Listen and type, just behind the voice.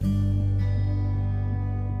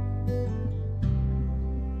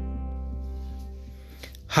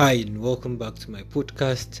Hi, and welcome back to my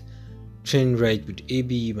podcast, Train Ride with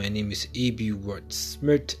AB. My name is AB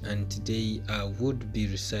Wordsmith, and today I would be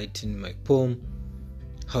reciting my poem,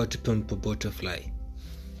 How to Pump a Butterfly.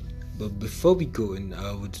 But before we go in,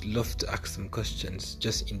 I would love to ask some questions.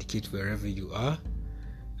 Just indicate wherever you are,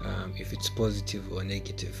 if it's positive or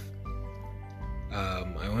negative.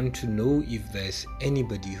 I want to know if there's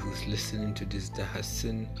anybody who's listening to this that has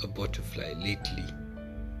seen a butterfly lately.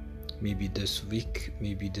 Maybe this week,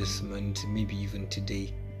 maybe this month, maybe even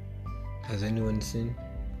today. Has anyone seen?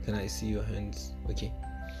 Can I see your hands? Okay.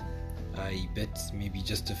 I bet maybe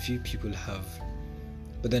just a few people have.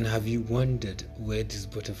 But then have you wondered where these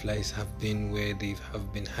butterflies have been, where they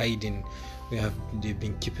have been hiding, where have they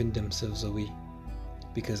been keeping themselves away?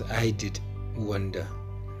 Because I did wonder.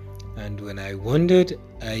 And when I wondered,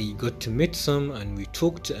 I got to meet some and we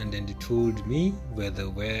talked, and then they told me where they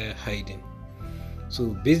were hiding. So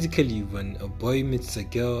basically, when a boy meets a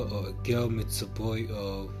girl or a girl meets a boy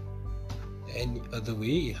or any other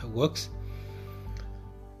way it works,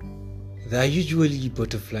 there are usually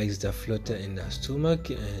butterflies that flutter in their stomach,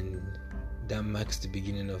 and that marks the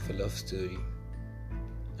beginning of a love story.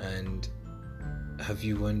 And have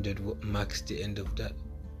you wondered what marks the end of that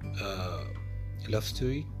love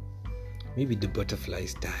story? Maybe the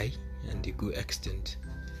butterflies die and they go extinct.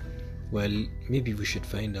 Well, maybe we should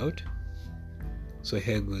find out. So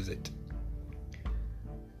here goes it.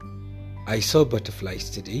 I saw butterflies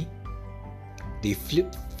today. They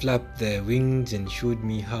flap their wings and showed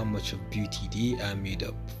me how much of beauty they are made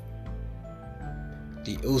of.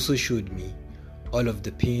 They also showed me all of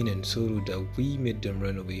the pain and sorrow that we made them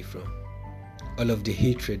run away from. All of the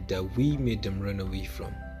hatred that we made them run away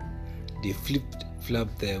from. They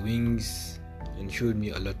flapped their wings and showed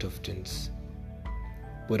me a lot of things.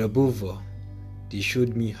 But above all, they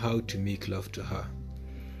showed me how to make love to her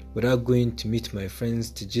without going to meet my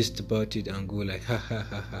friends to gist about it and go like ha ha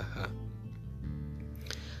ha ha ha.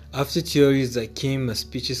 After theories that came as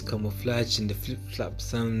speeches camouflaged in the flip-flap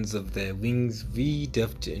sounds of their wings, we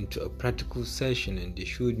delved into a practical session and they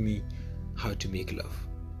showed me how to make love.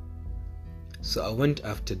 So I went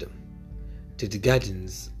after them to the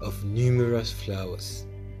gardens of numerous flowers,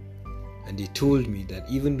 and they told me that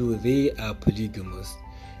even though they are polygamous,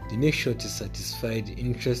 they make sure to satisfy the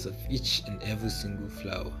interests of each and every single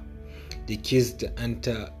flower. They kiss the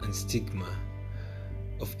anther and stigma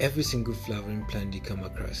of every single flowering plant they come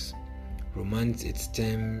across, romance its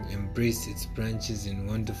stem, embrace its branches in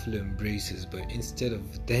wonderful embraces, but instead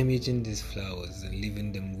of damaging these flowers and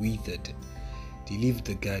leaving them withered, they leave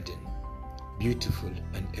the garden beautiful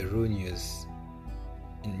and erroneous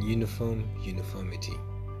in uniformity.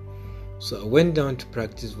 So I went down to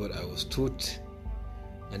practice what I was taught.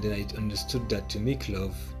 And then I understood that to make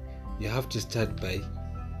love, you have to start by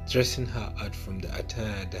dressing her out from the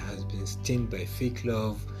attire that has been stained by fake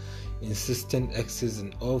love, insistent exes,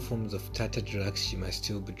 and all forms of tattered rags she might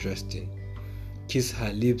still be dressed in. Kiss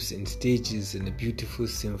her lips in stages in a beautiful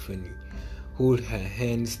symphony. Hold her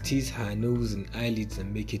hands, tease her nose and eyelids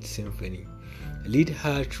and make it symphony. Lead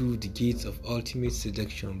her through the gates of ultimate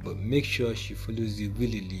seduction, but make sure she follows you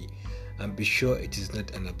willingly and be sure it is not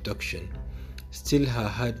an abduction. Steal her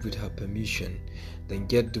heart with her permission, then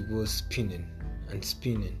get the wheel spinning and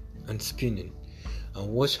spinning and spinning, and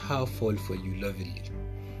watch her fall for you lovingly.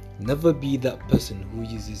 Never be that person who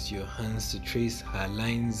uses your hands to trace her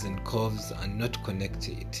lines and curves and not connect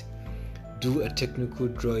to it. Do a technical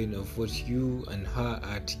drawing of what you and her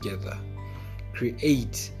are together.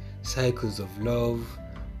 Create cycles of love,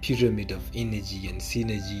 pyramid of energy and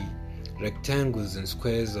synergy, rectangles and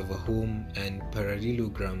squares of a home, and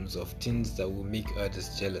parallelograms of things that will make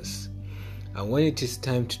others jealous. And when it is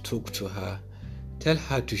time to talk to her, tell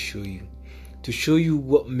her to show you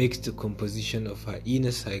what makes the composition of her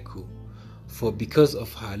inner cycle. For because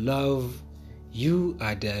of her love, you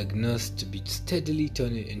are diagnosed to be steadily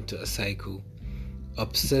turning into a cycle,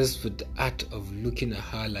 obsessed with the art of looking at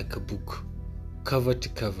her like a book, cover to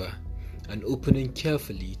cover, and opening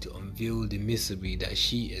carefully to unveil the misery that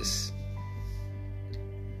she is.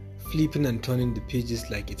 Flipping and turning the pages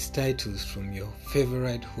like it's titles from your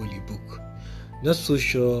favorite holy book. Not so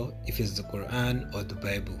sure if it's the Quran or the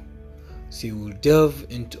Bible. So you will delve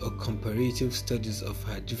into a comparative studies of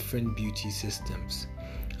her different beauty systems,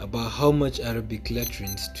 about how much Arabic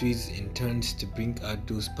lettering twists in turns to bring out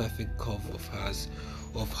those perfect curves of hers,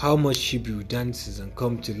 of how much Hebrew dances and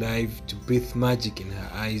come to life to breathe magic in her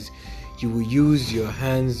eyes, You will use your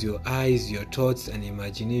hands, your eyes, your thoughts, and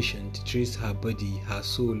imagination to trace her body, her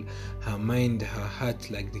soul, her mind, her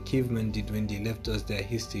heart, like the cavemen did when they left us their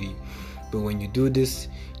history. But when you do this,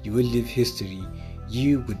 you will leave history.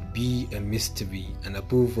 You would be a mystery, and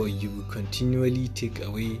above all, you will continually take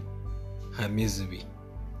away her misery.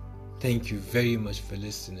 Thank you very much for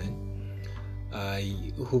listening.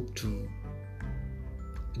 I hope to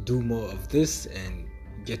do more of this and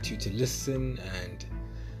get you to listen, and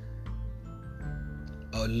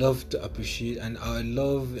I would love to appreciate, and I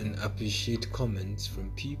love and appreciate comments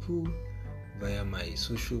from people via my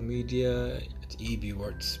social media at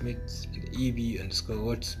abwordsmith and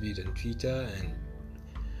ab_wordsmith on Twitter, and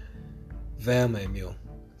via my mail.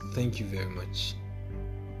 Thank you very much.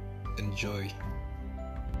 Enjoy.